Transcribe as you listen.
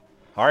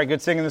All right,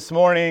 good singing this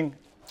morning.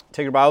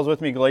 Take your Bibles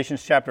with me,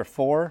 Galatians chapter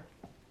 4.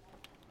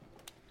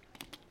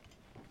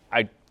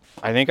 I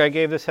think I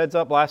gave this heads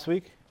up last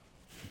week,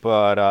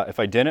 but if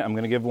I didn't, I'm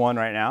going to give one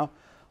right now.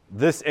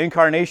 This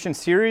Incarnation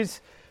series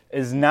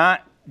is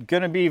not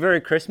going to be very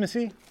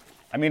Christmassy.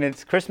 I mean,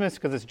 it's Christmas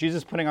because it's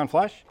Jesus putting on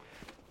flesh,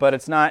 but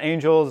it's not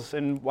angels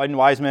and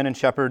wise men and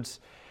shepherds.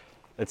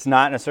 It's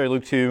not necessarily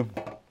Luke 2.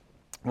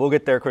 We'll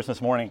get there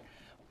Christmas morning.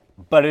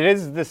 But it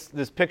is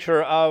this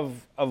picture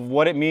of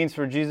what it means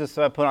for Jesus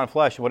to put on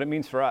flesh, what it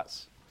means for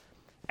us.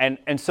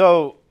 And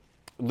so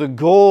the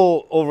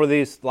goal over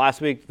these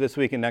last week, this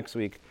week, and next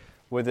week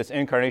with this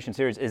Incarnation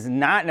series is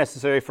not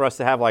necessarily for us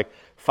to have like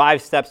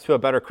 5 steps to a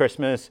better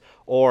Christmas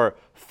or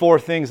 4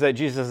 things that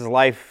Jesus'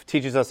 life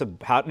teaches us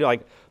about.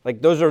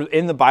 Like those are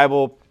in the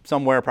Bible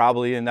somewhere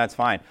probably, and that's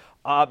fine.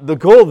 The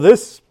goal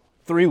this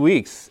 3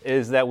 weeks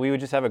is that we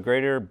would just have a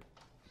greater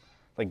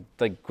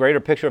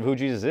picture of who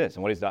Jesus is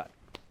and what he's done.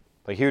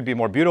 Like he would be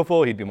more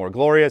beautiful, he'd be more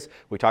glorious.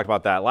 We talked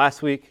about that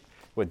last week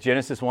with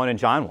Genesis 1 and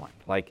John 1.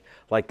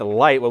 Like the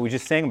light, what we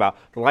just sang about,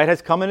 the light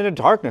has come into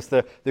darkness.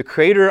 The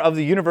creator of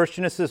the universe,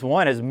 Genesis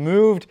 1, has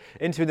moved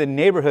into the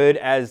neighborhood,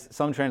 as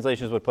some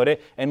translations would put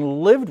it,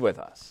 and lived with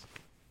us.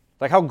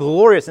 Like how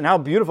glorious and how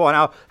beautiful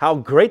and how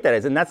great that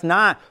is. And that's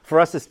not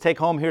for us to take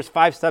home, here's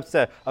 5 steps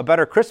to a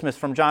better Christmas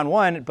from John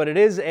 1, but it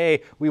is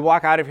we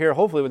walk out of here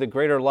hopefully with a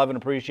greater love and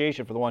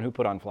appreciation for the one who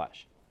put on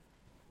flesh.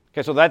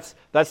 Okay, so that's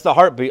the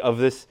heartbeat of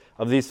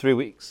these 3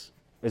 weeks,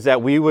 is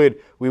that we would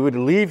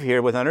leave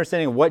here with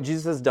understanding of what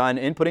Jesus has done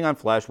in putting on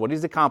flesh, what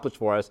he's accomplished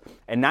for us,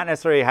 and not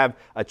necessarily have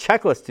a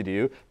checklist to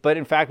do, but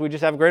in fact we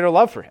just have greater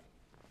love for him.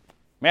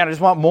 Man, I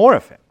just want more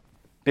of him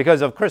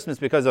because of Christmas,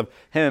 because of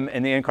him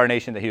and the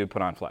incarnation that he would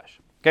put on flesh.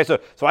 Okay,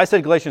 so I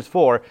said Galatians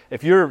 4.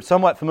 If you're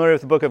somewhat familiar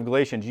with the book of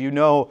Galatians, you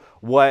know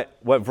what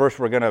verse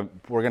we're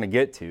gonna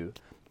get to.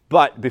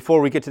 But before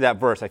we get to that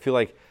verse, I feel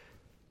like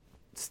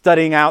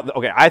studying out,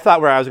 I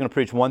thought where I was going to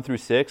preach 1 through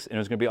 6, and it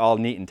was going to be all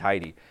neat and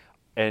tidy.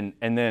 And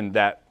then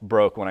that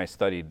broke when I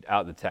studied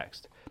out the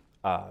text.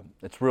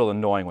 It's real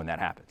annoying when that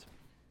happens.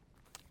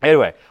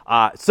 Anyway,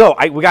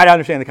 we got to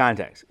understand the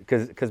context,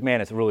 because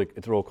man, it's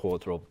real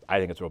cool. I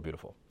think it's real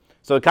beautiful.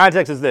 So the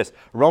context is this: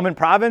 Roman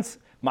province,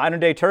 modern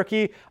day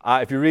Turkey.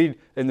 If you read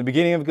in the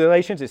beginning of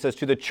Galatians, it says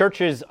to the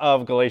churches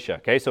of Galatia.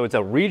 Okay, so it's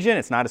a region.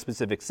 It's not a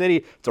specific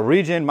city. It's a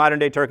region, modern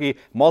day Turkey,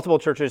 multiple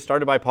churches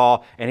started by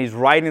Paul, and he's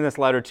writing this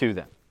letter to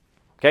them.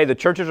 Okay, the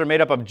churches are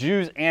made up of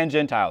Jews and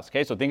Gentiles.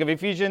 Okay, so think of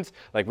Ephesians,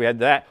 like we had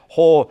that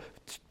whole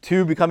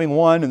 2 becoming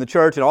 1 in the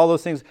church and all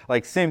those things,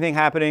 like same thing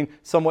happening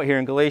somewhat here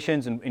in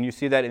Galatians, and you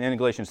see that in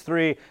Galatians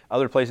 3,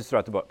 other places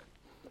throughout the book.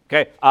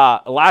 Okay,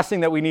 last thing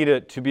that we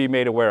need to be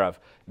made aware of.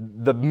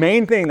 The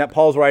main thing that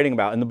Paul's writing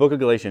about in the book of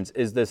Galatians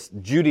is this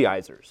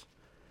Judaizers,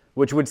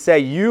 which would say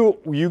you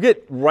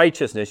get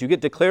righteousness, you get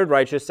declared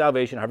righteous,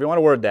 salvation, however you want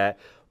to word that,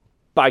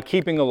 by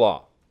keeping the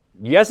law.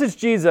 Yes, it's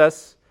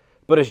Jesus,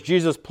 but it's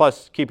Jesus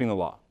plus keeping the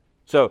law.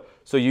 So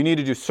you need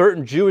to do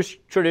certain Jewish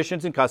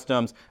traditions and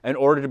customs in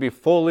order to be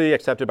fully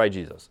accepted by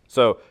Jesus.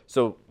 So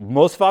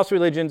most false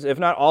religions, if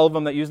not all of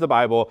them that use the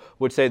Bible,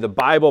 would say the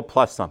Bible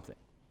plus something.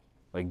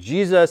 Like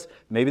Jesus,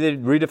 maybe they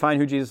redefine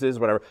who Jesus is,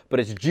 whatever, but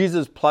it's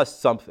Jesus plus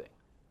something,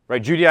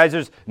 right?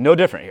 Judaizers, no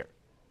different here,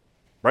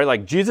 right?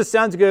 Like Jesus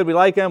sounds good, we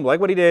like him, we like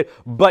what he did,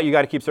 but you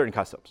got to keep certain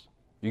customs.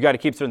 You got to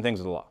keep certain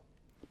things of the law.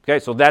 Okay,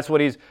 so that's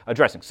what he's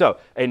addressing. So,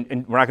 and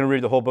we're not going to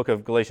read the whole book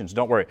of Galatians,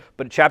 don't worry.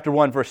 But chapter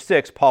 1, verse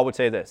 6, Paul would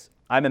say this: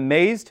 I'm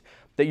amazed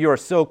that you are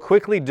so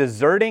quickly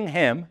deserting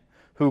him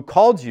who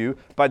called you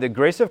by the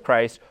grace of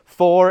Christ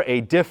for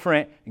a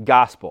different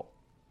gospel.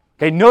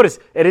 Okay, notice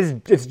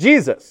it's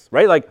Jesus,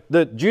 right? Like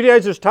the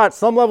Judaizers taught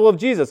some level of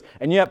Jesus,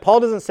 and yet Paul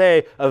doesn't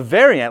say a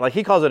variant, like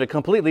he calls it a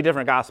completely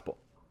different gospel,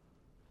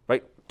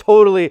 right?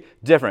 Totally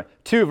different.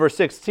 2, verse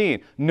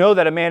 16, know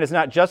that a man is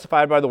not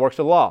justified by the works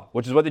of the law,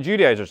 which is what the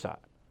Judaizers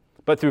taught,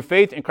 but through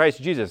faith in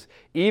Christ Jesus.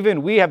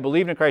 Even we have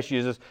believed in Christ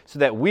Jesus so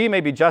that we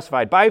may be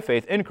justified by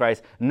faith in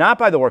Christ, not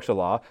by the works of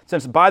the law,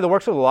 since by the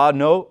works of the law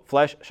no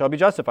flesh shall be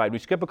justified. We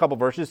skip a couple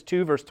verses,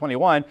 2 verse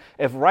 21.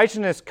 If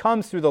righteousness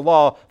comes through the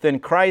law, then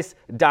Christ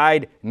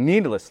died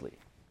needlessly.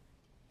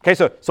 Okay,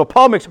 so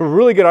Paul makes a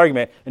really good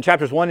argument in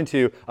chapters 1 and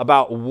 2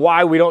 about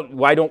why we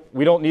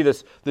don't need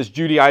this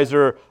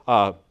Judaizer,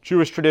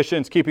 Jewish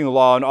traditions, keeping the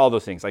law, and all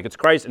those things. Like it's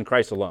Christ and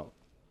Christ alone.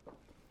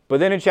 But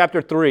then in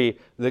chapter 3,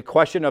 the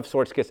question of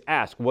sorts gets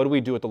asked: what do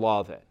we do with the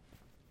law then?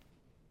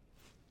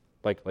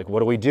 Like what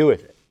do we do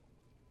with it?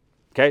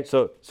 Okay,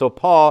 so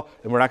Paul,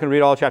 and we're not going to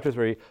read all of chapter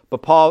 3,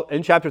 but Paul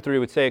in chapter 3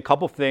 would say a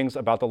couple things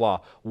about the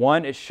law.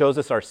 1, it shows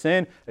us our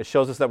sin. It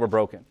shows us that we're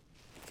broken.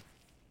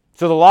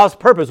 So the law's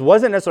purpose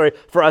wasn't necessarily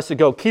for us to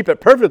go keep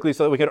it perfectly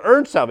so that we could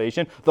earn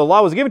salvation. The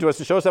law was given to us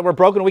to show us that we're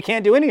broken and we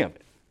can't do any of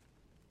it.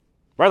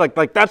 Right?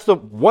 Like that's the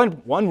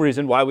one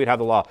reason why we'd have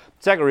the law.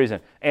 Second reason,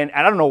 and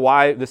I don't know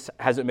why this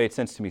hasn't made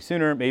sense to me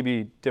sooner,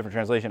 maybe different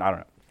translation, I don't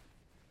know.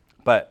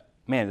 But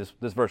man,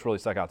 this verse really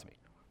stuck out to me.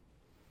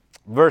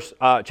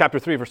 Chapter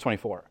 3, verse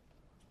 24.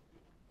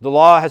 The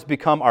law has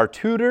become our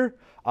tutor,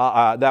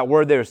 That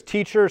word there's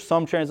teacher.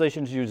 Some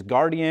translations use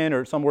guardian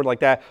or some word like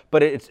that,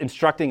 but it's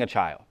instructing a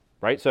child,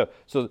 right? So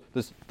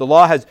the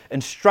law has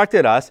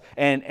instructed us,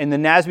 and the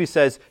NASB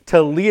says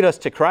to lead us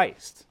to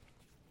Christ.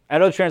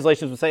 And other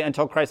translations would say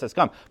until Christ has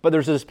come. But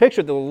there's this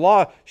picture that the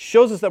law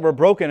shows us that we're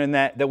broken and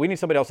that we need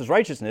somebody else's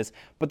righteousness,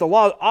 but the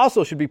law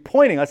also should be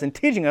pointing us and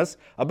teaching us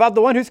about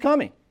the one who's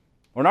coming,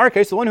 or in our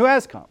case, the one who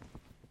has come.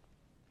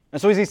 And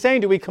so is he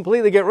saying, do we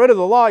completely get rid of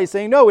the law? He's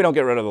saying, no, we don't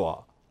get rid of the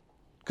law.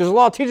 Because the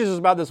law teaches us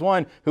about this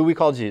one who we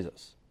call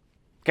Jesus.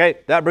 Okay,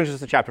 that brings us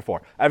to chapter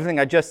 4. Everything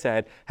I just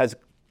said has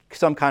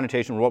some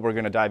connotation with what we're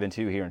going to dive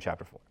into here in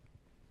chapter 4.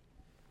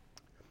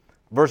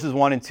 Verses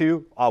 1 and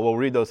 2, we'll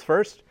read those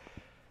first,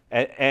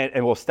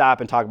 and we'll stop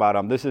and talk about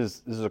them. This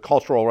is a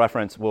cultural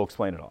reference. We'll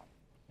explain it all.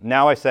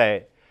 Now I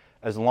say,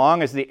 as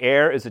long as the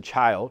heir is a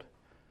child,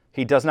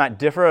 he does not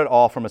differ at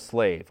all from a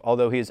slave,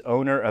 although he is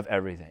owner of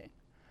everything.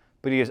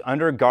 But he is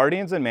under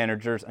guardians and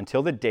managers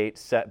until the date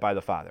set by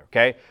the father.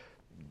 Okay?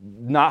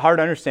 Not hard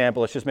to understand,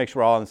 but let's just make sure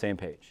we're all on the same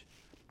page.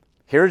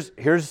 Here's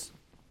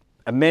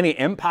a mini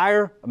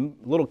empire, a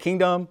little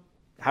kingdom,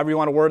 however you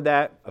want to word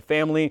that, a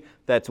family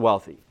that's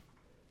wealthy.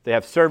 They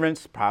have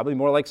servants, probably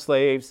more like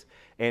slaves,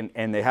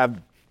 and they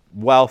have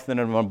wealth in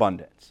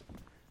abundance.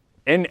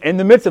 In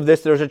the midst of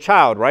this, there's a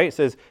child, right? It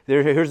says,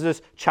 here's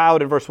this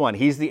child in verse 1.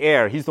 He's the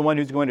heir. He's the one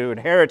who's going to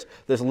inherit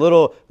this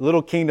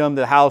little kingdom,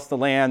 the house, the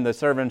land, the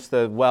servants,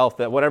 the wealth,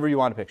 whatever you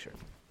want to picture.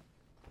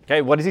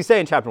 Okay, what does he say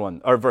in chapter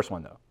 1, or verse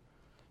 1, though?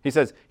 He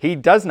says, he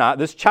does not,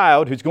 this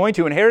child who's going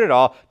to inherit it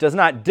all, does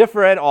not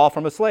differ at all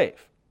from a slave.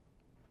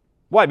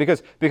 Why?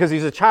 Because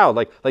he's a child.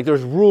 Like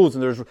there's rules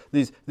and there's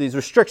these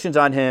restrictions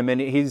on him,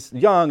 and he's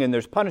young, and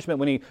there's punishment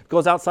when he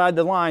goes outside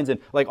the lines, and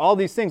like all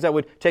these things that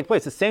would take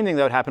place. The same thing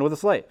that would happen with a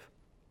slave.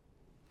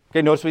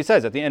 Okay, notice what he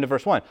says at the end of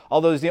verse 1.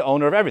 Although he's the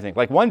owner of everything.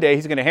 Like one day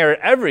he's going to inherit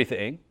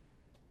everything,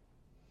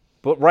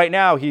 but right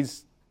now he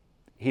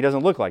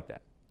doesn't look like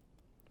that.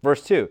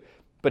 Verse 2.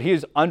 But he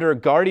is under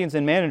guardians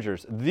and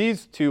managers.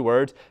 These two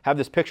words have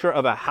this picture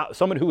of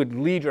someone who would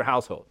lead your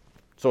household.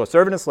 So a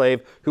servant and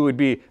slave who would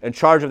be in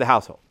charge of the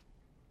household.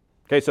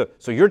 Okay,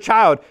 so your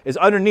child is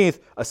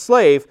underneath a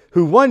slave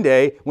who one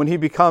day, when he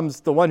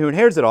becomes the one who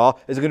inherits it all,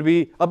 is going to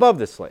be above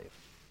this slave.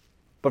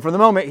 But for the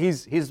moment,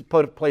 he's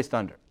placed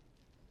under.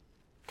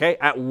 Okay,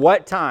 at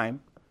what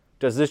time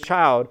does this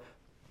child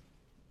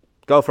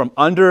go from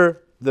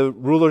under the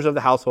rulers of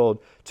the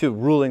household to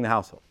ruling the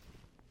household?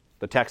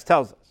 The text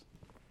tells us.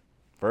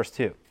 Verse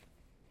 2,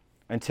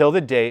 until the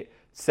date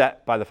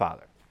set by the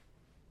father.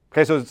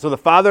 Okay, so the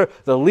father,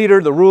 the leader,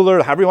 the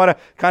ruler, however you want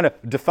to kind of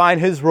define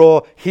his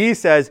role, he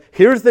says,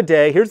 here's the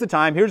day, here's the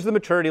time, here's the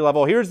maturity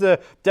level, here's the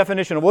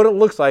definition of what it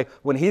looks like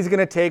when he's going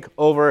to take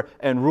over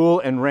and rule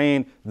and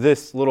reign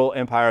this little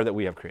empire that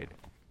we have created.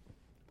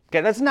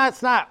 Okay, it's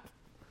not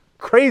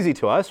crazy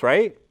to us,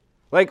 right?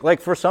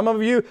 Like for some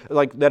of you,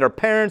 like that are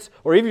parents,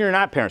 or even you're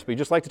not parents, but you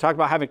just like to talk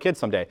about having kids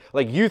someday.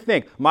 Like you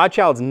think, my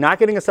child's not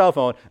getting a cell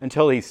phone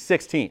until he's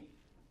 16.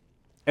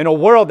 In a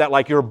world that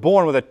like you're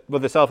born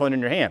with a cell phone in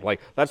your hand.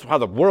 Like that's how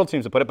the world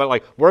seems to put it, but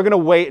like we're going to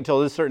wait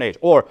until this certain age.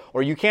 Or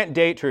you can't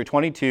date till you're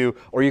 22,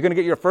 or you're going to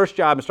get your first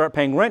job and start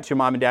paying rent to your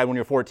mom and dad when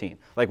you're 14.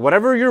 Like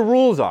whatever your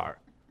rules are,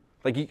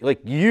 but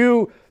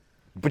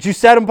you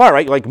set them apart,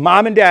 right? Like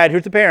mom and dad,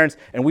 here's the parents,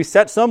 and we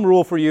set some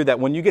rule for you that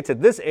when you get to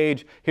this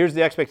age, here's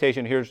the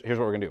expectation, here's what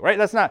we're going to do, right?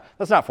 That's not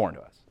foreign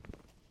to us,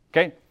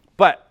 okay?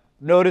 But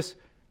notice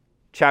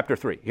chapter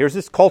 3. Here's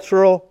this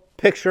cultural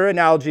picture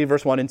analogy,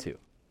 verse 1 and 2.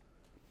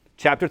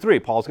 Chapter 3,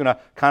 Paul's going to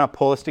kind of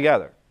pull us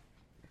together.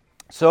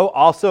 So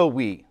also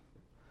we,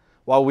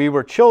 while we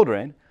were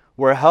children,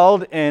 were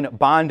held in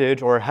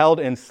bondage or held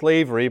in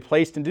slavery,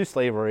 placed into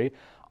slavery,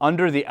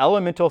 under the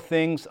elemental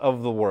things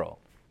of the world.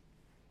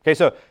 Okay,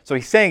 so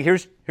he's saying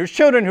here's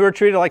children who are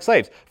treated like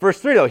slaves. Verse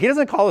 3, though, he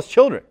doesn't call us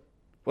children.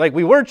 Like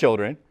we were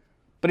children,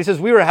 but he says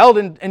we were held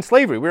in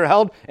slavery. We were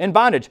held in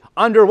bondage.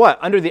 Under what?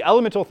 Under the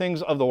elemental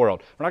things of the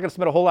world. We're not going to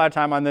spend a whole lot of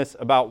time on this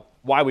about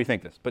why we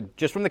think this, but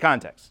just from the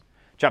context.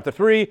 Chapter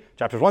 3,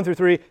 chapters 1 through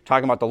 3,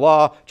 talking about the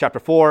law. Chapter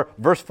 4,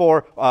 verse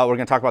 4, we're going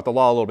to talk about the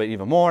law a little bit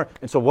even more.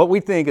 And so what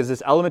we think is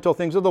this elemental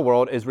things of the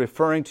world is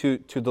referring to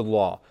the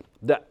law.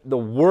 The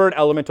word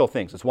elemental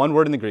things, it's one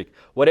word in the Greek.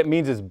 What it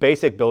means is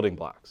basic building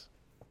blocks.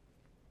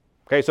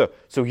 Okay,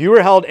 so you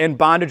were held in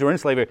bondage or in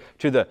slavery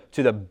to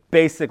the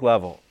basic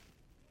level.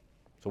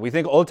 So we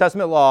think Old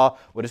Testament law,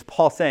 what is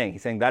Paul saying?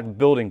 He's saying that's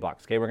building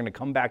blocks. Okay, we're going to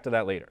come back to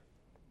that later.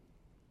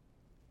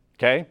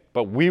 Okay,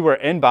 but we were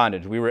in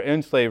bondage. We were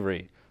in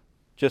slavery,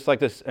 just like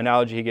this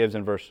analogy he gives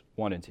in verse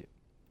 1 and 2.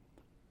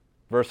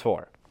 Verse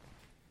 4.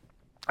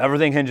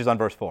 Everything hinges on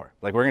verse 4.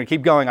 Like we're going to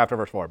keep going after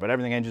verse 4, but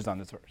everything hinges on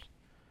this verse.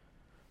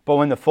 But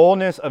when the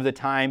fullness of the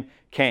time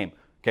came.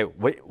 Okay,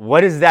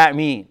 what does that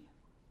mean?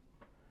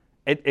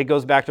 It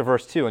goes back to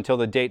verse 2, until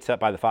the date set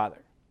by the Father.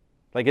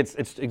 Like it's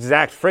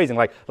exact phrasing,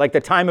 like the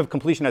time of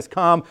completion has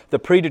come, the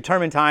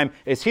predetermined time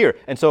is here.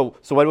 And so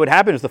what would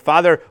happen is the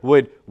Father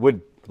would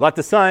let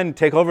the Son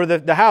take over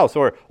the house,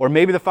 or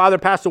maybe the father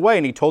passed away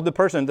and he told the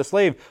person, the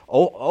slave,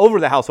 over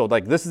the household,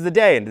 like this is the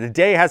day, and the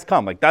day has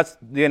come. Like that's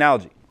the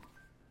analogy.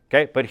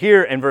 Okay, but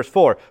here in verse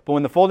 4, but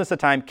when the fullness of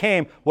time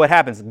came, what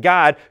happens?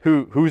 God,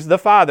 who's the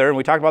Father, and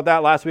we talked about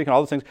that last week and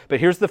all those things, but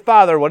here's the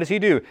Father. What does he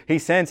do? He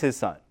sends his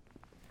Son.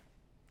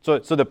 So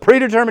the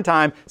predetermined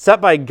time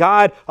set by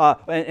God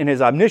in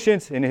his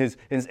omniscience, in his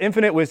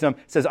infinite wisdom,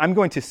 says, I'm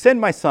going to send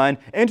my Son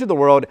into the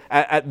world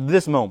at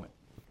this moment.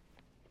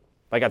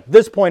 Like at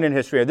this point in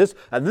history, at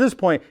this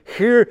point,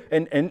 here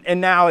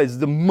and now is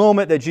the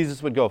moment that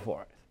Jesus would go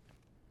for it.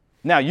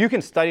 Now, you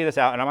can study this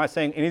out, and I'm not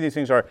saying any of these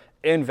things are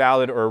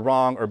invalid or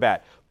wrong or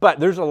bad, but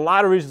there's a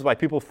lot of reasons why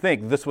people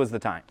think this was the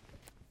time.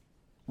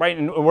 Right?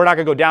 And we're not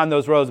going to go down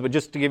those roads, but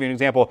just to give you an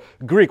example,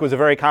 Greek was a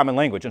very common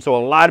language, and so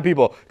a lot of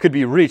people could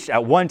be reached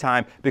at one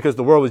time because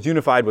the world was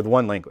unified with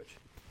one language.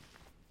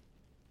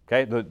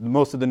 Okay?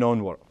 Most of the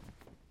known world.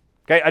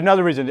 Okay?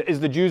 Another reason is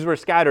the Jews were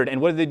scattered,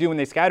 and what did they do when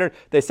they scattered?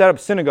 They set up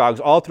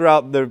synagogues all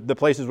throughout the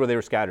places where they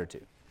were scattered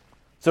to.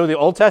 So the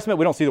Old Testament,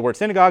 we don't see the word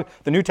synagogue.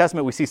 The New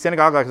Testament, we see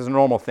synagogue like as a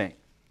normal thing.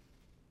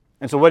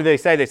 And so what do they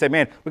say? They say,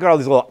 man, we got all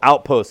these little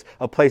outposts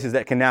of places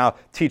that can now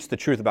teach the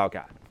truth about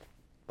God.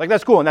 Like,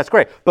 that's cool and that's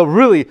great. But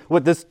really,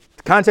 what this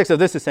context of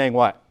this is saying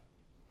what?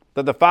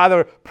 That the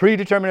Father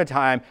predetermined a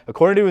time,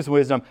 according to his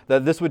wisdom,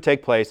 that this would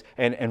take place.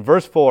 And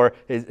verse 4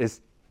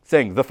 is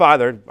saying, the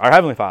Father, our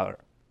Heavenly Father,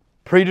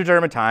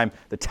 predetermined time,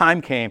 the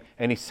time came,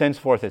 and he sends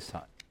forth his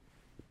Son.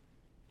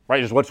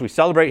 Right? Is what we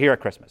celebrate here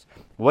at Christmas.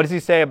 What does he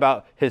say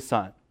about his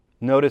Son?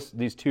 Notice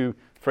these two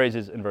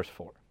phrases in verse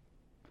 4.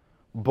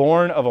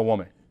 Born of a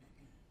woman.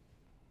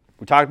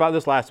 We talked about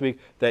this last week,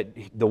 that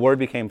the Word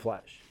became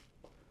flesh.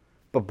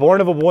 But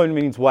born of a woman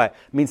means what?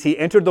 It means he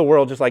entered the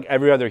world just like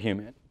every other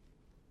human.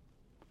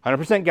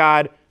 100%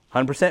 God,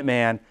 100%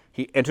 man.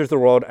 He enters the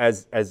world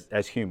as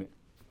human.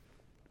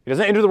 He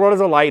doesn't enter the world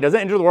as a light. He doesn't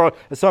enter the world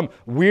as some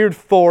weird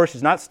force.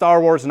 It's not Star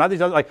Wars. It's not these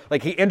other,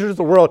 like he enters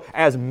the world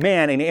as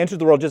man, and he enters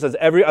the world just as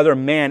every other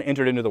man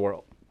entered into the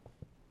world.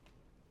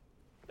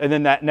 And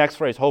then that next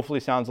phrase hopefully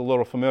sounds a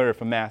little familiar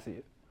from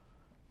Matthew.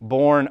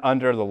 Born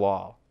under the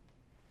law.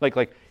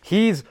 Like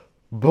he's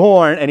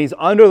born and he's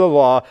under the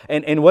law.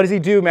 And what does he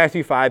do,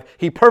 Matthew 5?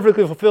 He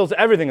perfectly fulfills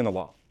everything in the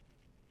law.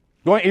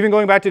 Even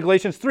going back to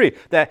Galatians 3,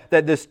 that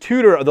this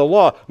tutor of the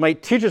law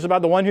might teach us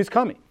about the one who's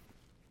coming.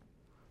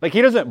 Like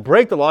he doesn't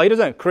break the law. He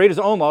doesn't create his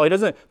own law. He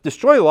doesn't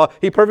destroy the law.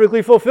 He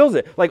perfectly fulfills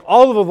it. Like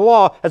all of the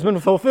law has been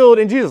fulfilled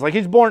in Jesus. Like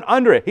he's born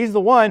under it. He's the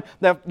one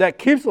that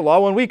keeps the law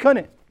when we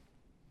couldn't.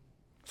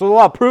 So the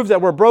law proves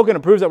that we're broken.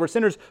 It proves that we're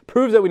sinners.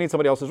 Proves that we need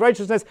somebody else's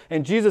righteousness.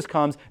 And Jesus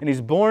comes and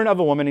he's born of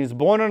a woman. He's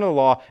born under the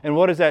law. And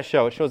what does that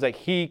show? It shows that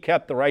he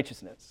kept the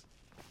righteousness.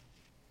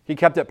 He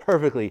kept it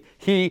perfectly.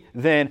 He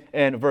then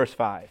in verse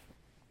 5.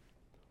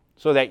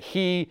 So that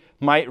he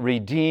might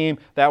redeem.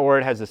 That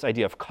word has this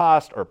idea of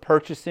cost or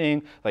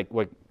purchasing, like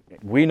what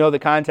we know the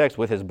context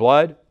with his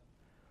blood,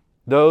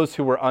 those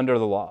who were under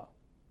the law.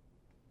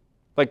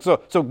 Like so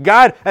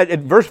God at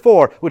verse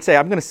 4 would say,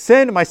 I'm going to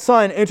send my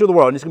Son into the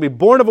world, and he's going to be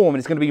born of a woman,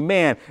 he's going to be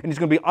man, and he's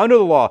going to be under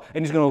the law,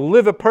 and he's going to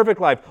live a perfect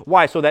life.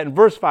 Why? So that in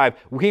verse 5,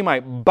 he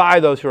might buy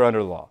those who are under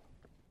the law.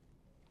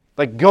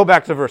 Like go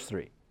back to verse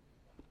 3.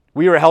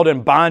 We were held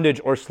in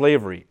bondage or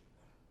slavery.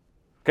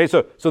 Okay,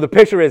 so the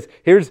picture is,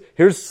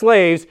 here's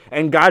slaves,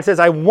 and God says,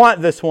 I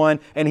want this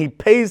one, and he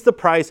pays the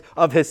price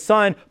of his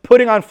Son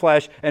putting on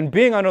flesh and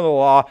being under the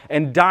law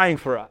and dying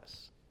for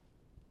us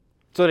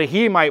so that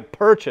he might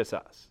purchase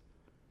us.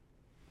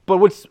 But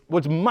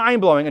what's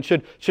mind-blowing and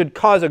should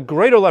cause a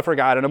greater love for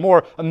God and a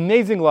more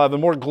amazing love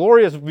and more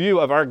glorious view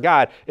of our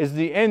God is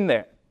the end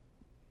there.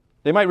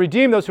 They might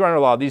redeem those who are under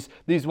the law,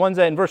 these ones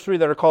that in verse 3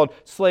 that are called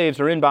slaves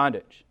or in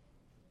bondage.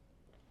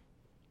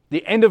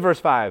 The end of verse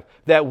 5,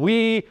 that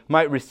we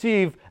might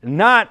receive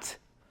not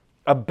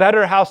a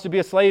better house to be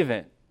a slave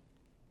in.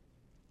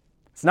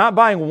 It's not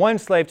buying one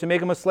slave to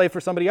make him a slave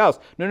for somebody else.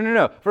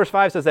 No. Verse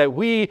 5 says that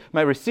we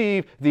might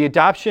receive the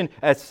adoption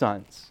as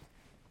sons.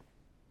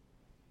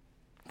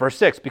 Verse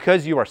 6,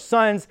 because you are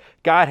sons,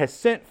 God has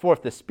sent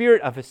forth the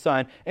Spirit of his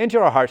Son into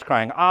our hearts,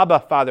 crying,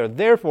 Abba, Father.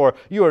 Therefore,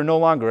 you are no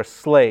longer a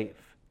slave,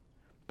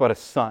 but a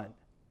son.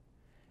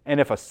 And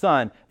if a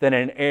son, then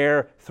an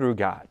heir through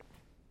God.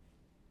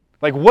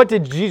 Like what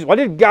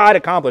did God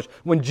accomplish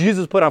when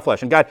Jesus put on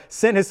flesh and God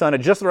sent his Son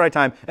at just the right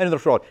time into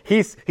this world?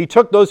 He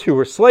took those who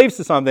were slaves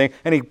to something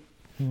and he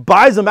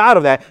buys them out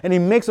of that and he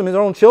makes them his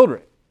own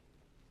children.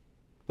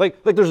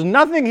 Like there's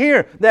nothing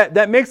here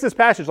that makes this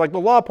passage, like the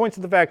law points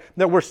to the fact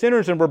that we're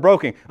sinners and we're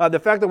broken, the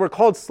fact that we're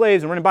called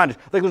slaves and we're in bondage.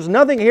 Like there's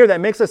nothing here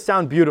that makes us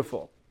sound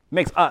beautiful,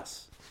 makes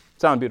us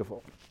sound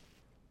beautiful.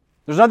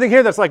 There's nothing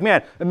here that's like,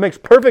 man, it makes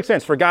perfect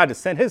sense for God to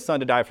send his Son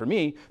to die for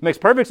me. It makes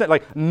perfect sense.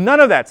 Like none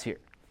of that's here.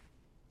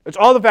 It's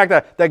all the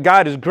fact that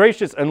God is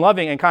gracious and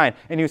loving and kind,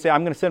 and you say,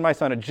 I'm going to send my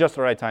Son at just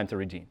the right time to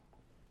redeem.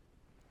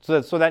 So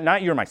that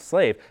not you're my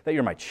slave, that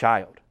you're my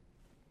child.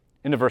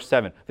 Into verse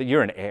 7, that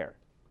you're an heir.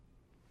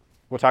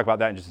 We'll talk about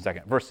that in just a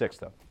second. Verse 6,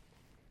 though.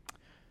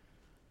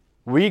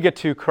 We get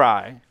to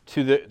cry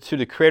to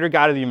the Creator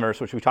God of the universe,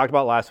 which we talked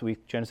about last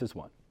week, Genesis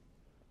 1.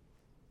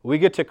 We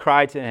get to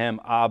cry to him,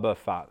 Abba,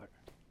 Father.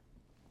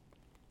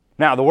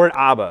 Now, the word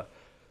Abba,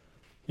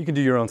 you can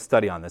do your own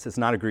study on this. It's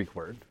not a Greek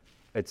word.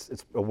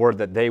 It's a word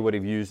that they would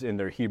have used in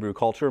their Hebrew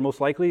culture, most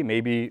likely,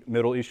 maybe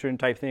Middle Eastern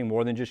type thing,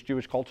 more than just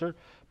Jewish culture,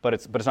 but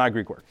it's not a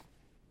Greek word.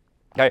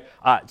 Okay,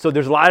 so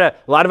there's a lot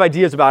of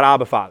ideas about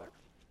Abba Father.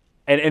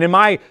 And in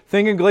my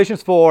thing in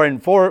Galatians 4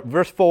 and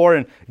verse 4,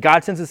 and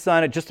God sends His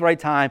Son at just the right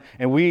time,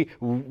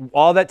 and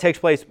all that takes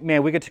place,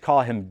 man, we get to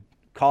call him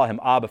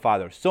Abba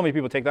Father. So many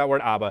people take that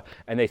word Abba,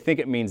 and they think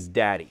it means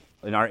daddy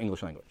in our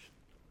English language.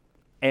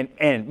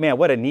 And man,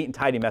 what a neat and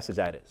tidy message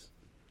that is.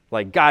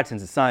 Like God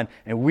sends His Son,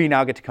 and we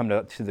now get to come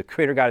to the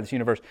Creator God of this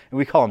universe, and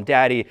we call Him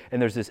Daddy, and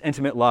there's this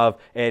intimate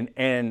love, and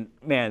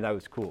man, that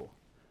was cool.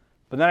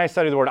 But then I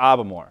studied the word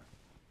Abba more,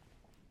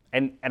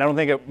 and I don't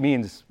think it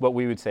means what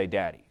we would say,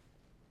 Daddy.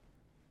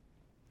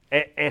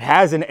 It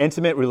has an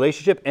intimate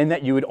relationship in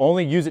that you would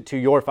only use it to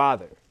your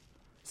father.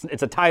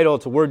 It's a title,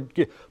 it's a word.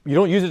 You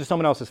don't use it to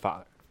someone else's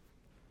father.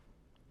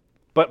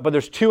 But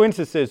there's two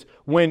instances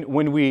when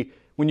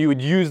you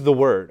would use the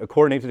word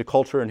according to the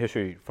culture and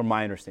history, from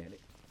my understanding.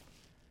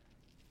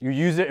 You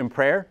use it in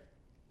prayer,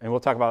 and we'll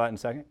talk about that in a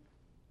second.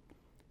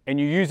 And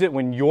you use it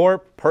when your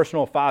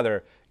personal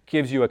father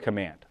gives you a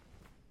command.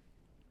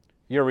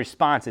 Your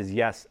response is,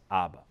 yes,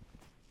 Abba.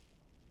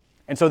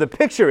 And so the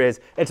picture is,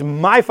 it's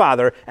my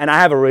father, and I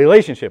have a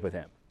relationship with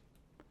him.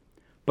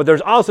 But there's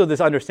also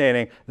this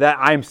understanding that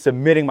I'm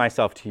submitting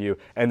myself to you,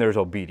 and there's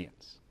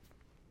obedience.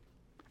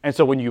 And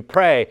so when you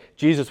pray,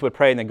 Jesus would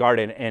pray in the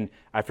garden, and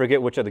I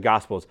forget which of the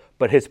Gospels,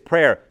 but his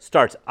prayer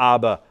starts,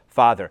 Abba,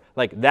 Father.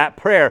 Like that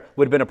prayer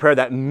would have been a prayer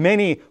that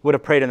many would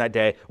have prayed in that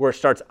day, where it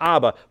starts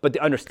Abba. But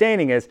the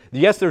understanding is,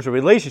 yes, there's a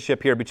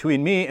relationship here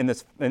between me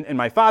and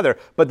my Father,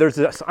 but there's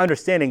this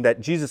understanding that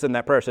Jesus in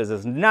that prayer says,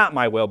 it's not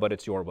my will, but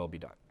it's your will be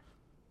done.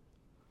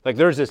 Like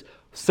there's this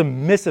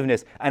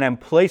submissiveness, and I'm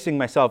placing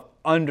myself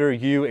under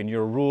you and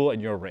your rule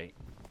and your reign.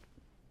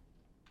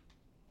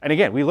 And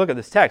again, we look at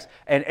this text,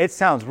 and it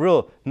sounds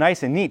real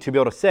nice and neat to be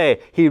able to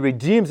say he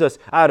redeems us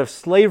out of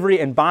slavery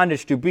and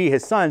bondage to be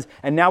his sons,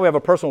 and now we have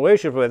a personal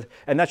relationship with,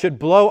 and that should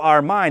blow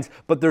our minds.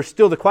 But there's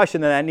still the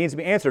question that needs to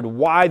be answered.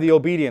 Why the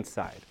obedience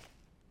side?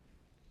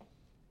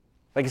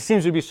 Like it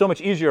seems to be so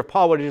much easier if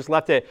Paul would have just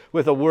left it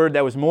with a word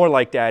that was more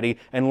like daddy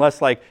and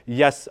less like,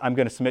 yes, I'm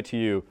going to submit to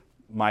you,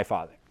 my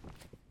Father.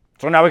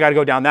 So now we got to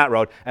go down that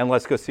road, and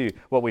let's go see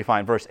what we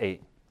find. Verse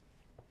 8.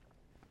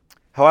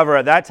 However,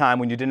 at that time,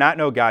 when you did not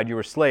know God, you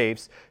were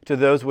slaves to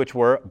those which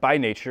by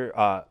nature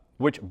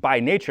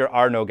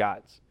are no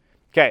gods.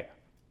 Okay,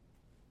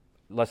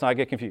 let's not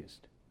get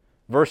confused.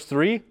 Verse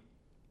 3,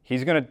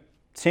 he's going to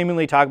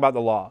seemingly talk about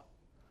the law.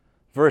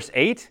 Verse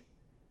 8,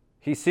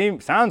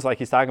 sounds like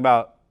he's talking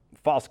about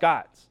false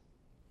gods,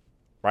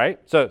 right?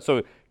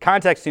 So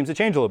context seems to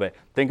change a little bit.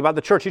 Think about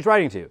the church he's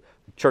writing to.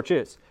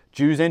 Churches,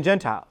 Jews and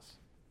Gentiles.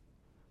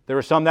 There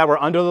were some that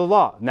were under the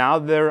law. Now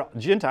they're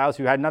Gentiles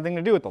who had nothing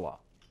to do with the law.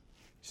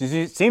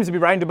 She seems to be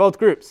writing to both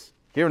groups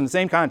here in the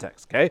same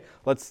context, okay?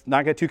 Let's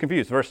not get too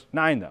confused. Verse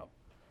 9, though.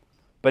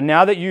 But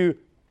now that you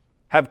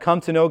have come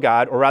to know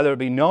God, or rather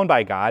be known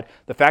by God,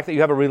 the fact that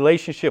you have a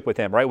relationship with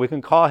him, right? We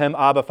can call him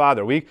Abba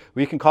Father. We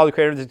can call the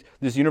creator of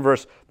this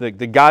universe, the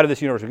God of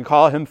this universe. We can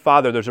call him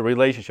Father. There's a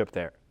relationship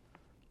there.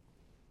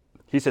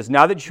 He says,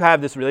 now that you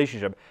have this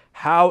relationship,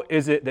 how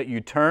is it that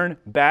you turn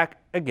back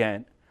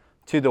again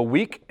to the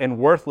weak and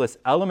worthless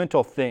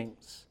elemental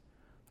things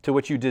to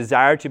which you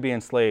desire to be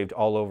enslaved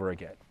all over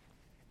again?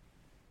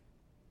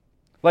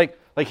 Like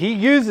he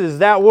uses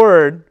that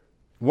word,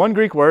 one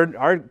Greek word,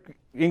 our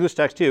English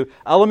text too,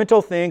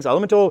 elemental things,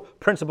 elemental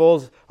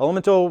principles,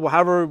 elemental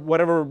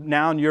whatever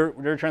noun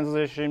your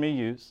translation may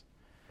use.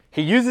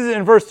 He uses it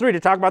in verse 3 to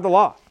talk about the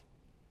law.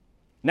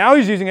 Now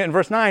he's using it in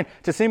verse 9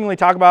 to seemingly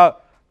talk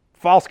about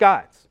false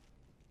gods.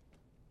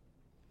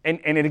 And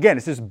again,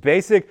 it's this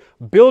basic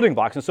building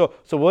blocks. And so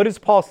what is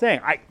Paul saying?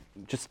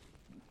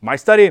 My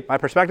study, my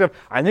perspective,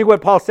 I think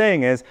what Paul's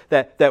saying is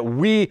that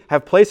we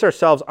have placed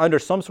ourselves under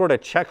some sort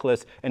of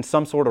checklist and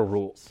some sort of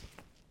rules.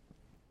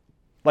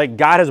 Like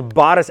God has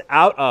bought us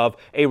out of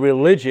a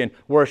religion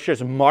where it's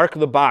just mark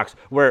the box,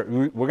 where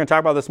we're going to talk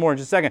about this more in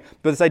just a second,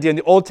 but this idea in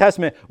the Old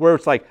Testament where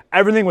it's like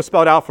everything was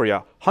spelled out for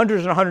you,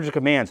 hundreds and hundreds of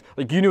commands.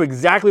 Like you knew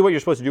exactly what you're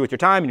supposed to do with your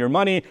time and your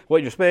money,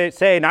 what you're supposed to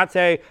say, not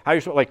say, how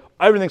you're supposed, like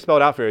everything's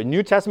spelled out for you.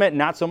 New Testament,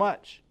 not so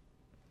much.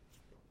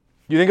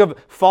 You think of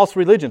false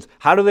religions.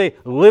 How do they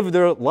live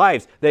their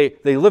lives? They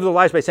live their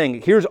lives by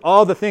saying, here's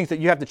all the things that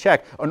you have to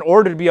check in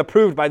order to be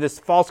approved by this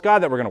false God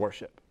that we're going to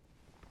worship.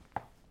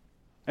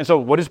 And so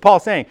what is Paul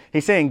saying?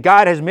 He's saying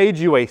God has made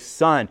you a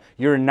son.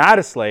 You're not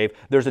a slave.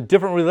 There's a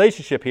different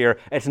relationship here.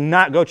 It's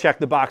not go check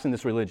the box in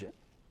this religion.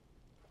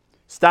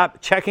 Stop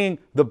checking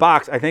the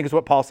box, I think is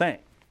what Paul's saying.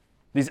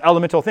 These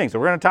elemental things. So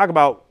we're going to talk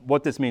about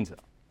what this means though.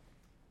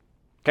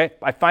 Okay,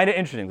 I find it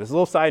interesting. This is a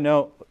little side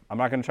note. I'm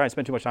not going to try and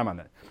spend too much time on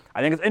that.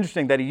 I think it's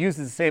interesting that he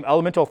uses the same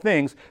elemental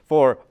things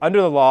for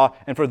under the law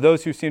and for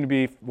those who seem to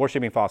be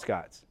worshiping false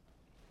gods.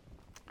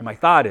 And my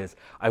thought is,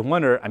 I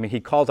wonder, he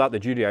calls out the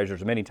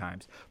Judaizers many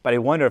times, but I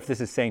wonder if this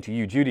is saying to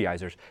you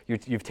Judaizers,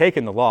 you've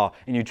taken the law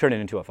and you turn it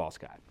into a false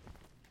god.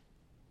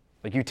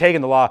 Like you've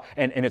taken the law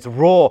and its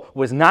role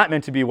was not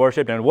meant to be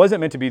worshipped and it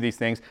wasn't meant to be these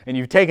things, and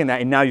you've taken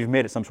that and now you've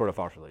made it some sort of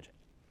false religion.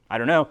 I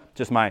don't know,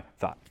 just my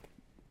thought.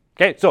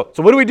 Okay, so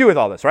what do we do with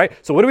all this, right?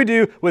 So what do we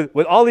do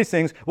with all these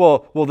things?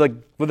 Well,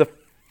 the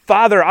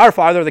Father, our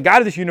Father, the God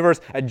of this universe,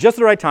 at just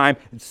the right time,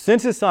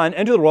 sends his Son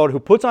into the world who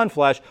puts on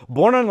flesh,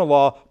 born under the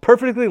law,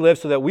 perfectly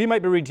lives so that we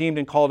might be redeemed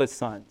and called his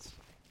sons.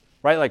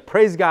 Right? Like,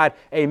 praise God,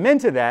 amen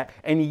to that.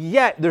 And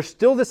yet, there's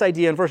still this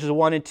idea in verses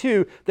 1 and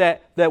 2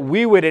 that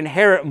we would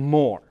inherit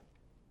more.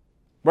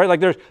 Right? Like,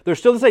 there's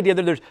still this idea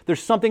that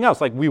there's something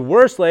else. Like, we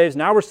were slaves,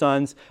 now we're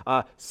sons.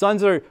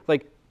 Sons are,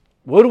 like,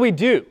 what do we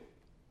do?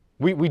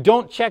 We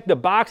don't check the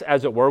box,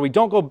 as it were. We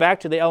don't go back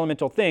to the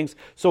elemental things.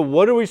 So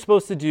what are we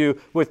supposed to do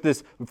with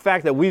this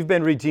fact that we've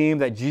been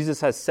redeemed, that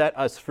Jesus has set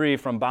us free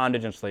from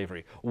bondage and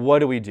slavery? What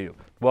do we do?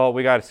 Well,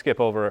 we got to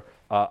skip over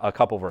a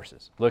couple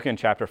verses. Look in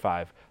chapter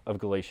 5 of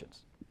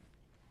Galatians.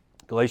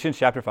 Galatians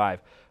chapter 5,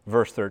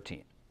 verse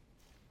 13.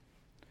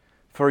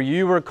 For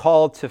you were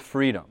called to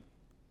freedom.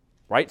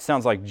 Right?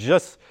 Sounds like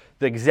just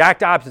the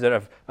exact opposite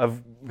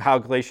of how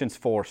Galatians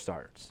 4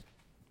 starts.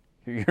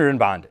 You're in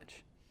bondage.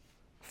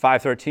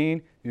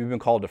 5:13, you've been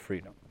called to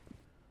freedom.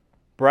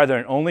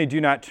 Brethren, only do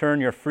not turn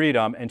your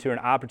freedom into an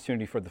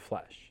opportunity for the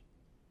flesh.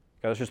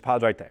 Okay, let's just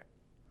pause right there.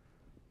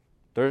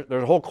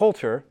 There's a whole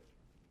culture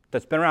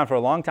that's been around for a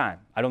long time.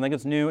 I don't think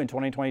it's new in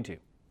 2022.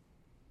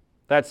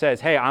 That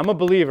says, hey, I'm a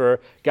believer,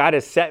 God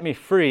has set me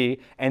free,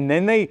 and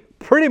then they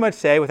pretty much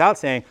say, without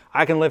saying,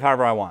 I can live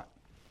however I want.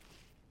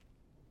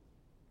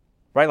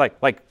 Right?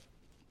 Like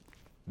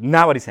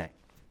not what he's saying.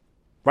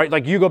 Right?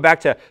 Like you go back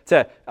to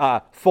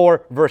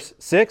 4 verse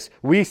 6,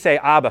 we say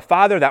Abba,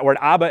 Father. That word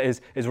Abba is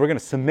we're going to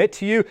submit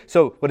to you.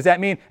 So what does that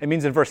mean? It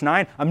means in verse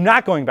 9, I'm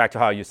not going back to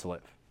how I used to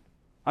live.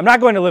 I'm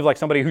not going to live like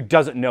somebody who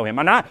doesn't know him.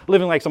 I'm not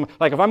living like someone,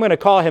 like if I'm going to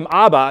call him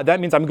Abba,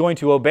 that means I'm going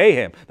to obey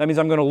him. That means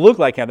I'm going to look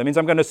like him. That means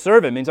I'm going to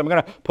serve him. It means I'm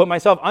going to put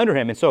myself under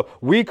him. And so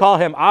we call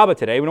him Abba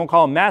today. We don't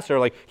call him Master,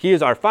 like he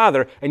is our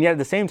Father, and yet at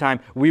the same time,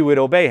 we would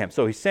obey him.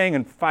 So he's saying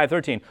in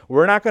 5:13,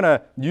 we're not going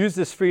to use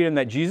this freedom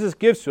that Jesus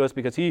gives to us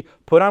because he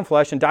put on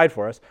flesh and died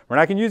for us. We're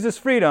not going to use this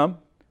freedom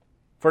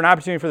for an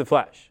opportunity for the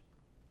flesh.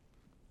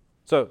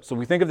 So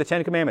we think of the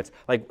Ten Commandments.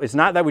 Like it's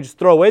not that we just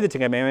throw away the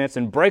Ten Commandments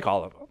and break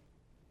all of them.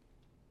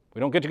 We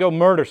don't get to go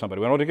murder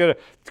somebody. We don't get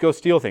to go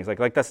steal things.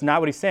 Like that's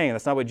not what he's saying.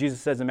 That's not what Jesus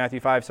says in Matthew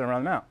 5, Sermon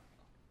on the Mount.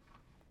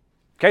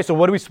 Okay, so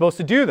what are we supposed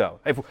to do, though?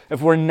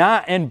 If we're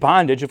not in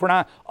bondage, if we're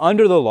not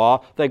under the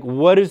law, like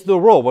what is the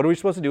role? What are we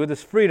supposed to do with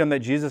this freedom that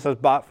Jesus has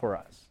bought for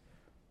us?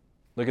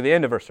 Look at the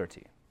end of verse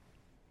 13.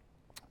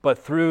 But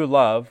through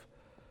love,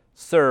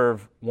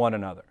 serve one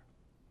another.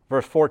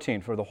 Verse 14,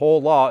 for the whole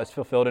law is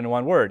fulfilled in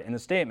one word, in the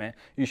statement,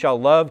 you shall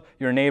love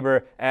your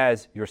neighbor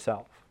as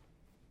yourself.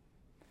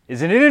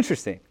 Isn't it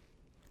interesting?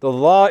 The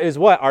law is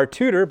what? Our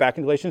tutor, back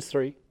in Galatians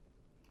 3,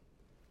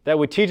 that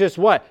would teach us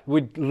what?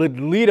 Would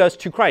lead us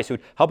to Christ,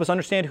 would help us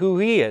understand who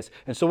he is.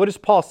 And so what does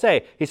Paul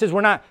say? He says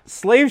we're not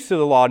slaves to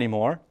the law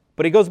anymore,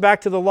 but he goes back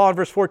to the law in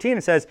verse 14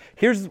 and says,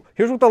 here's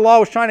what the law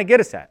was trying to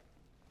get us at,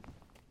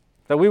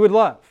 that we would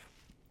love.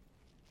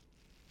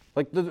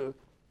 Like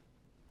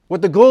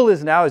what the goal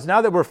is now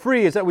that we're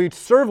free is that we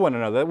serve one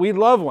another, that we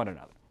love one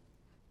another.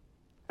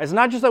 It's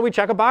not just that we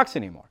check a box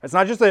anymore. It's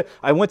not just that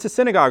I went to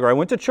synagogue or I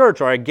went to church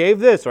or I gave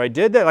this or I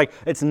did that. Like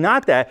it's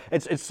not that.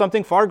 It's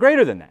something far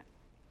greater than that.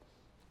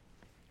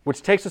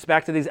 Which takes us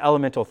back to these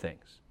elemental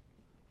things.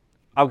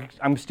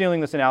 I'm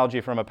stealing this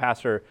analogy from a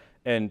pastor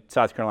in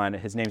South Carolina.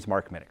 His name's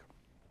Mark Minnick.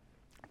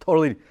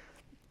 Totally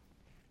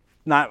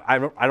not. I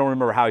don't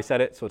remember how he said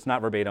it, so it's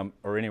not verbatim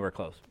or anywhere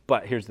close.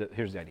 But here's the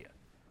idea.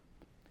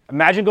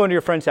 Imagine going to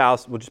your friend's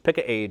house. We'll just pick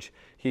an age.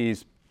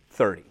 He's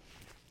 30.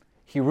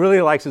 He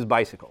really likes his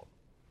bicycle.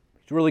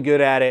 He's really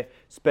good at it,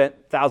 spent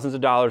thousands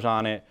of dollars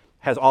on it,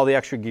 has all the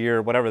extra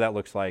gear, whatever that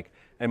looks like.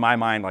 In my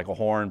mind, like a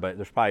horn, but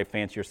there's probably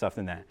fancier stuff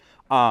than that.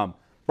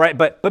 Right?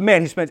 But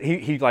man,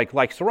 he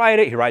likes to ride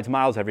it. He rides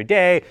miles every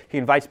day. He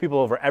invites people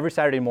over every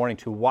Saturday morning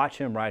to watch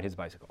him ride his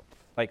bicycle.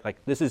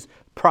 Like this is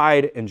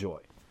pride and joy.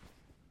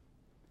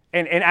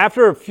 And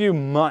after a few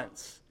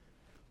months,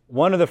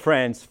 one of the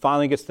friends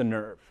finally gets the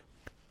nerve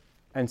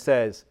and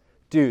says,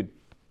 dude,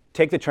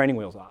 take the training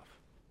wheels off.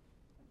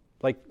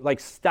 Like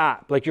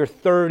stop. Like you're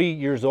 30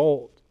 years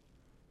old.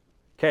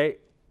 Okay?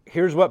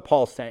 Here's what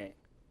Paul's saying.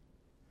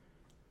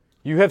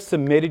 You have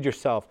submitted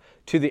yourself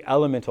to the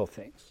elemental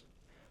things,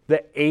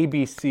 the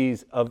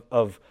ABCs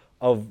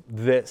of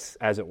this,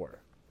 as it were.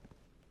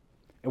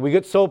 And we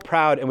get so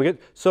proud, and we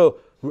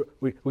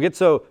get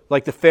so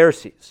like the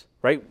Pharisees,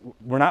 right?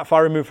 We're not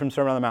far removed from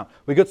Sermon on the Mount.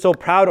 We get so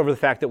proud over the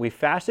fact that we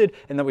fasted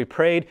and that we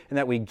prayed and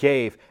that we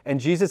gave. And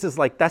Jesus is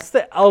like, that's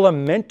the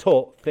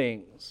elemental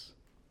things.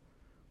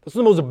 This is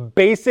the most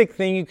basic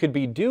thing you could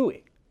be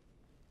doing.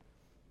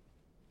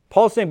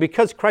 Paul's saying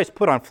because Christ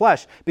put on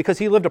flesh, because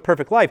he lived a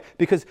perfect life,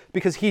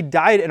 because he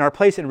died in our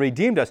place and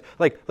redeemed us,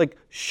 like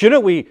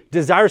shouldn't we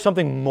desire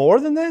something more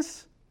than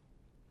this?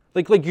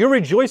 Like you're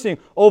rejoicing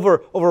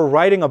over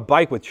riding a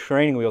bike with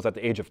training wheels at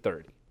the age of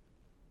 30.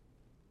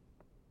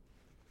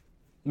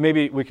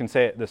 Maybe we can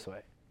say it this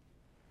way.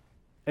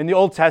 In the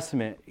Old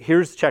Testament,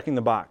 here's checking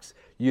the box.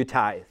 You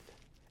tithe.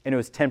 And it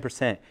was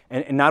 10%.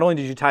 And not only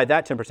did you tithe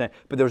that 10%,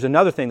 but there was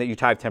another thing that you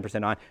tithe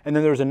 10% on. And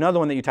then there was another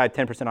one that you tithe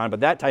 10% on,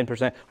 but that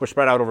 10% was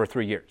spread out over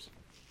 3 years.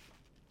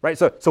 Right?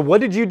 So what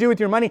did you do with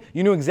your money?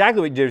 You knew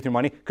exactly what you did with your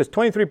money because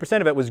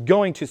 23% of it was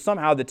going to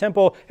somehow the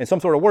temple and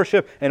some sort of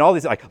worship and all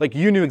these, like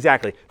you knew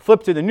exactly.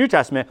 Flip to the New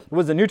Testament.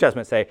 What does the New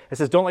Testament say? It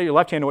says, don't let your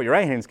left hand know what your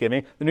right hand is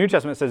giving. The New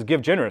Testament says,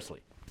 give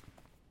generously.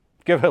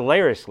 Give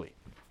hilariously.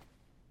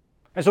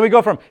 And so we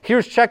go from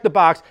here's check the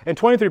box and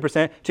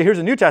 23% to here's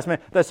a New Testament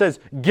that says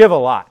give a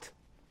lot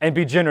and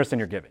be generous in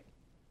your giving.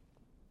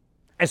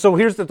 And so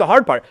here's the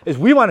hard part is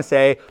we want to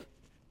say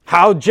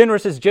how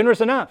generous is generous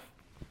enough?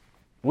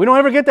 We don't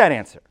ever get that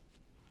answer,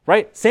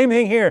 right? Same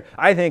thing here,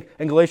 I think,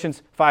 in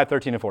Galatians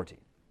 5:13 and 14.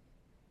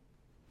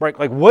 Right?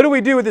 Like what do we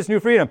do with this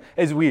new freedom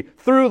is we,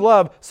 through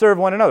love, serve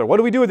one another. What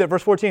do we do with it?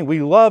 Verse 14, we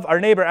love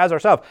our neighbor as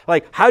ourselves.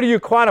 Like how do you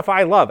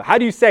quantify love? How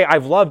do you say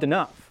I've loved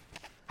enough?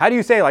 How do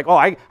you say, like, oh,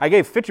 I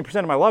gave 50%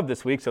 of my love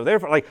this week, so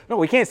therefore, like, no,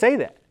 we can't say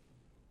that.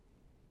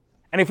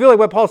 And I feel like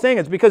what Paul's saying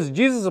is because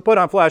Jesus is put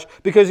on flesh,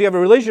 because you have a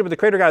relationship with the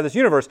creator God of this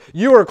universe,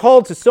 you are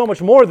called to so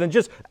much more than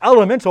just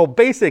elemental,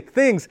 basic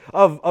things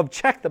of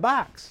check the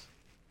box.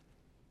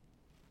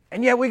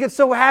 And yet we get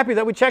so happy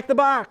that we check the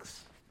box.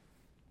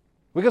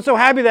 We get so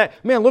happy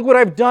that, man, look what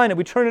I've done. And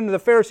we turn into the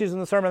Pharisees in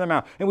the Sermon on the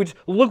Mount. And we just,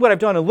 look what I've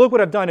done and look what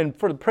I've done and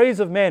for the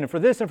praise of men and for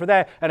this and for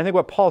that. And I think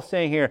what Paul's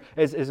saying here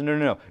is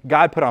no.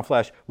 God put on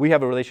flesh. We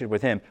have a relationship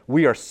with him.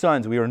 We are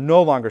sons. We are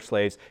no longer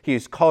slaves. He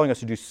is calling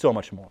us to do so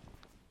much more.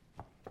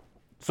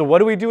 So what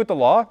do we do with the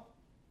law?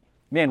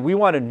 Man, we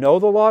want to know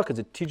the law because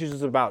it teaches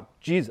us about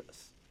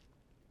Jesus.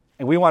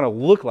 And we want to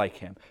look like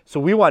him. So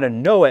we want to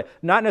know it,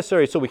 not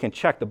necessarily so we can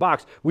check the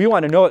box. We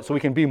want to know it so we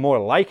can be more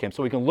like him,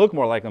 so we can look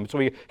more like him, so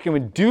we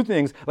can do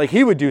things like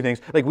he would do things.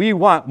 Like we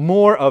want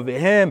more of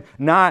him,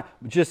 not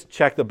just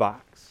check the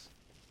box.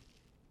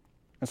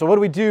 And so what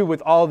do we do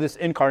with all this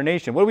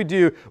incarnation? What do we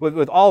do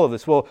with all of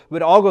this? Well,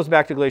 it all goes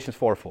back to Galatians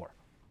 4:4.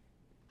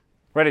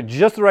 Right, at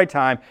just the right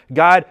time,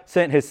 God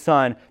sent his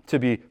son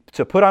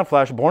to put on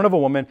flesh, born of a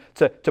woman,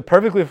 to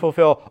perfectly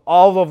fulfill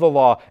all of the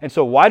law. And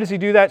so why does he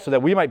do that? So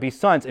that we might be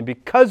sons. And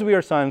because we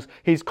are sons,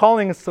 he's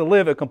calling us to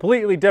live a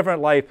completely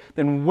different life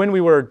than when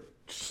we were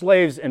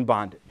slaves in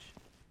bondage.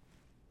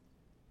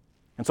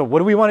 And so what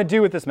do we want to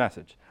do with this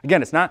message?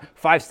 Again, it's not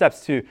 5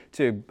 steps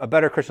to a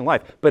better Christian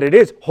life, but it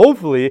is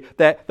hopefully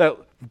that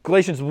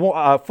Galatians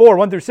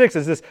 4:1-6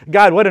 is this,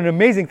 God, what an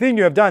amazing thing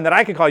you have done, that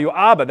I can call you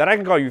Abba, that I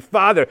can call you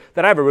Father,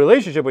 that I have a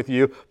relationship with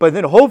you. But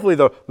then hopefully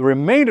the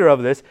remainder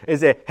of this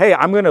is that, hey,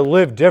 I'm going to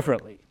live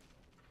differently.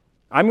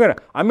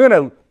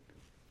 The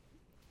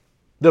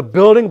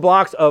building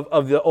blocks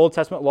of the Old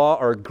Testament law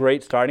are a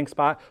great starting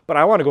spot, but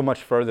I want to go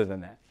much further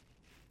than that.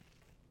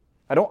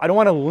 I don't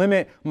want to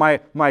limit my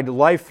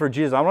life for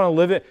Jesus. I want to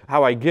live it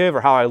how I give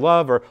or how I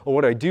love or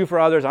what I do for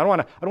others. I don't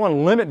want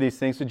to limit these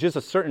things to just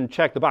a certain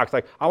check the box.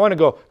 Like I want to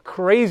go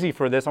crazy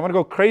for this. I want to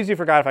go crazy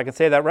for God, if I can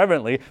say that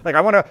reverently. Like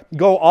I want to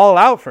go all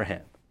out for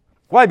him.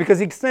 Why? Because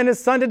he sent his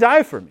son to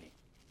die for me.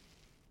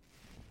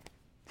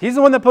 He's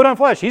the one that put on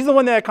flesh. He's the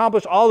one that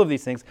accomplished all of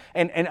these things.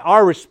 And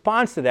our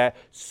response to that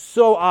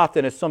so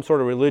often is some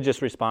sort of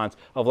religious response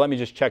of let me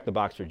just check the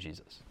box for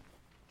Jesus.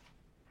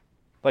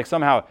 Like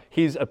somehow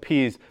he's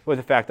appeased with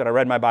the fact that I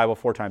read my Bible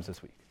 4 times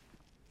this week.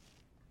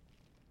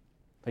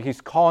 Like he's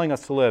calling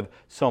us to live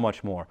so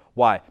much more.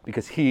 Why?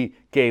 Because he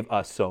gave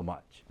us so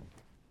much.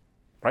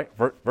 Right?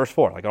 Verse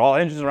 4. Like it all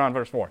hinges around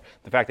verse 4.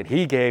 The fact that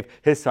he gave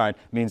his son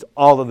means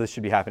all of this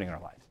should be happening in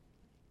our lives.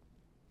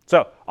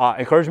 So,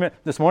 encouragement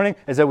this morning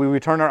is that we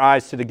return our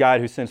eyes to the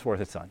God who sends forth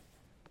his son.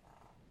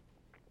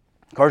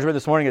 Encouragement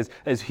this morning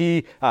is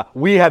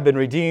we have been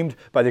redeemed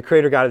by the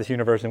creator God of this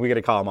universe, and we get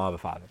to call him Abba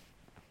Father.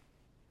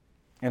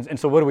 And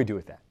so what do we do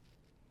with that?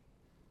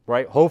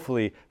 Right?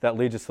 Hopefully that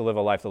leads us to live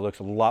a life that looks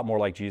a lot more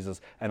like Jesus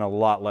and a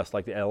lot less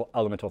like the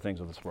elemental things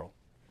of this world.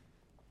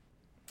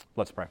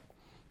 Let's pray.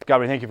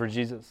 God, we thank you for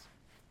Jesus.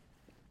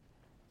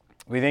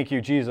 We thank you,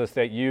 Jesus,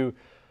 that you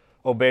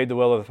obeyed the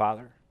will of the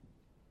Father,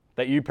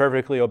 that you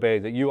perfectly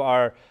obeyed, that you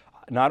are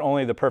not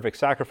only the perfect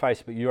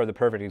sacrifice, but you are the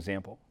perfect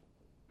example.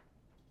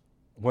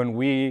 When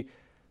we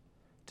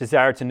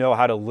desire to know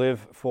how to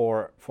live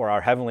for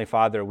our Heavenly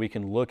Father, we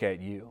can look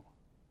at you.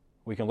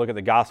 We can look at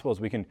the Gospels.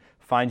 We can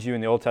find you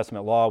in the Old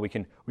Testament law. We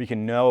can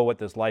know what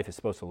this life is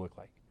supposed to look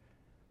like.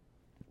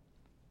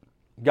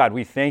 God,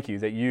 we thank you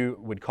that you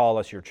would call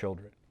us your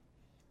children.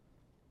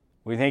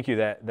 We thank you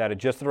that at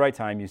just the right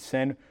time you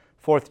send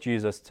forth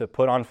Jesus to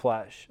put on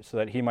flesh so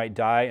that he might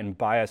die and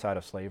buy us out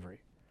of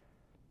slavery,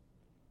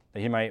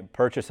 that he might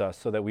purchase us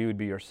so that we would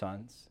be your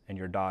sons and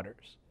your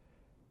daughters.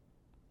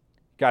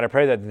 God, I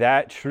pray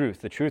that truth,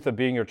 the truth of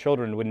being your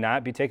children, would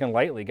not be taken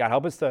lightly. God,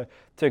 help us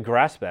to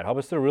grasp that. Help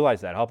us to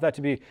realize that. Help that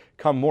to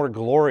become more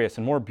glorious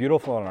and more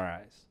beautiful in our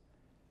eyes.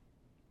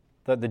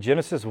 That the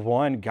Genesis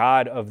 1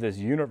 God of this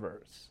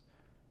universe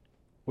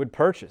would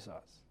purchase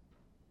us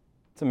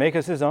to make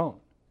us his own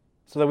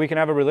so that we can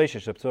have a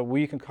relationship, so that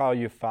we can call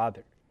you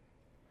Father.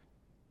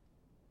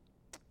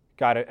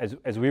 God,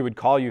 as we would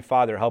call you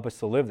Father, help us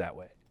to live that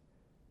way.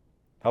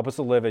 Help us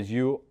to live as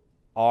you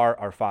are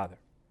our Father.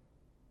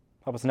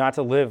 Help us not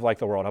to live like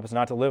the world. Help us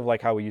not to live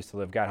like how we used to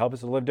live. God, help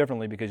us to live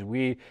differently because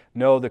we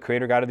know the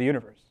Creator God of the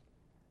universe.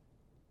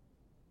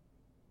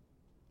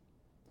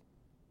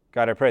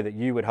 God, I pray that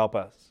you would help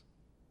us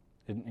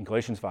in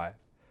Galatians 5.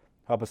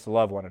 Help us to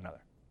love one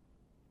another.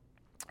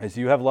 As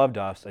you have loved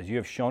us, as you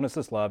have shown us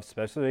this love,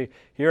 especially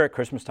here at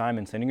Christmas time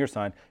and sending your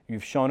Son,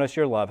 you've shown us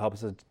your love. Help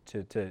us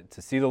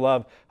to see the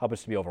love. Help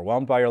us to be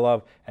overwhelmed by your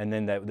love, and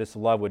then that this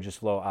love would just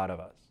flow out of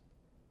us.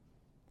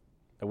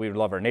 That we would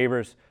love our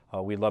neighbors.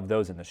 We love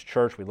those in this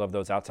church. We love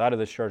those outside of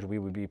this church. We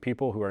would be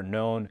people who are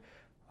known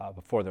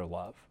before their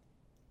love.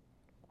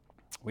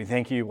 We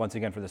thank you once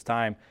again for this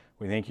time.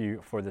 We thank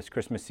you for this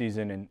Christmas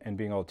season and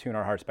being able to tune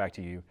our hearts back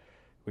to you.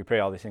 We pray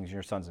all these things in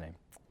your Son's name.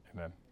 Amen.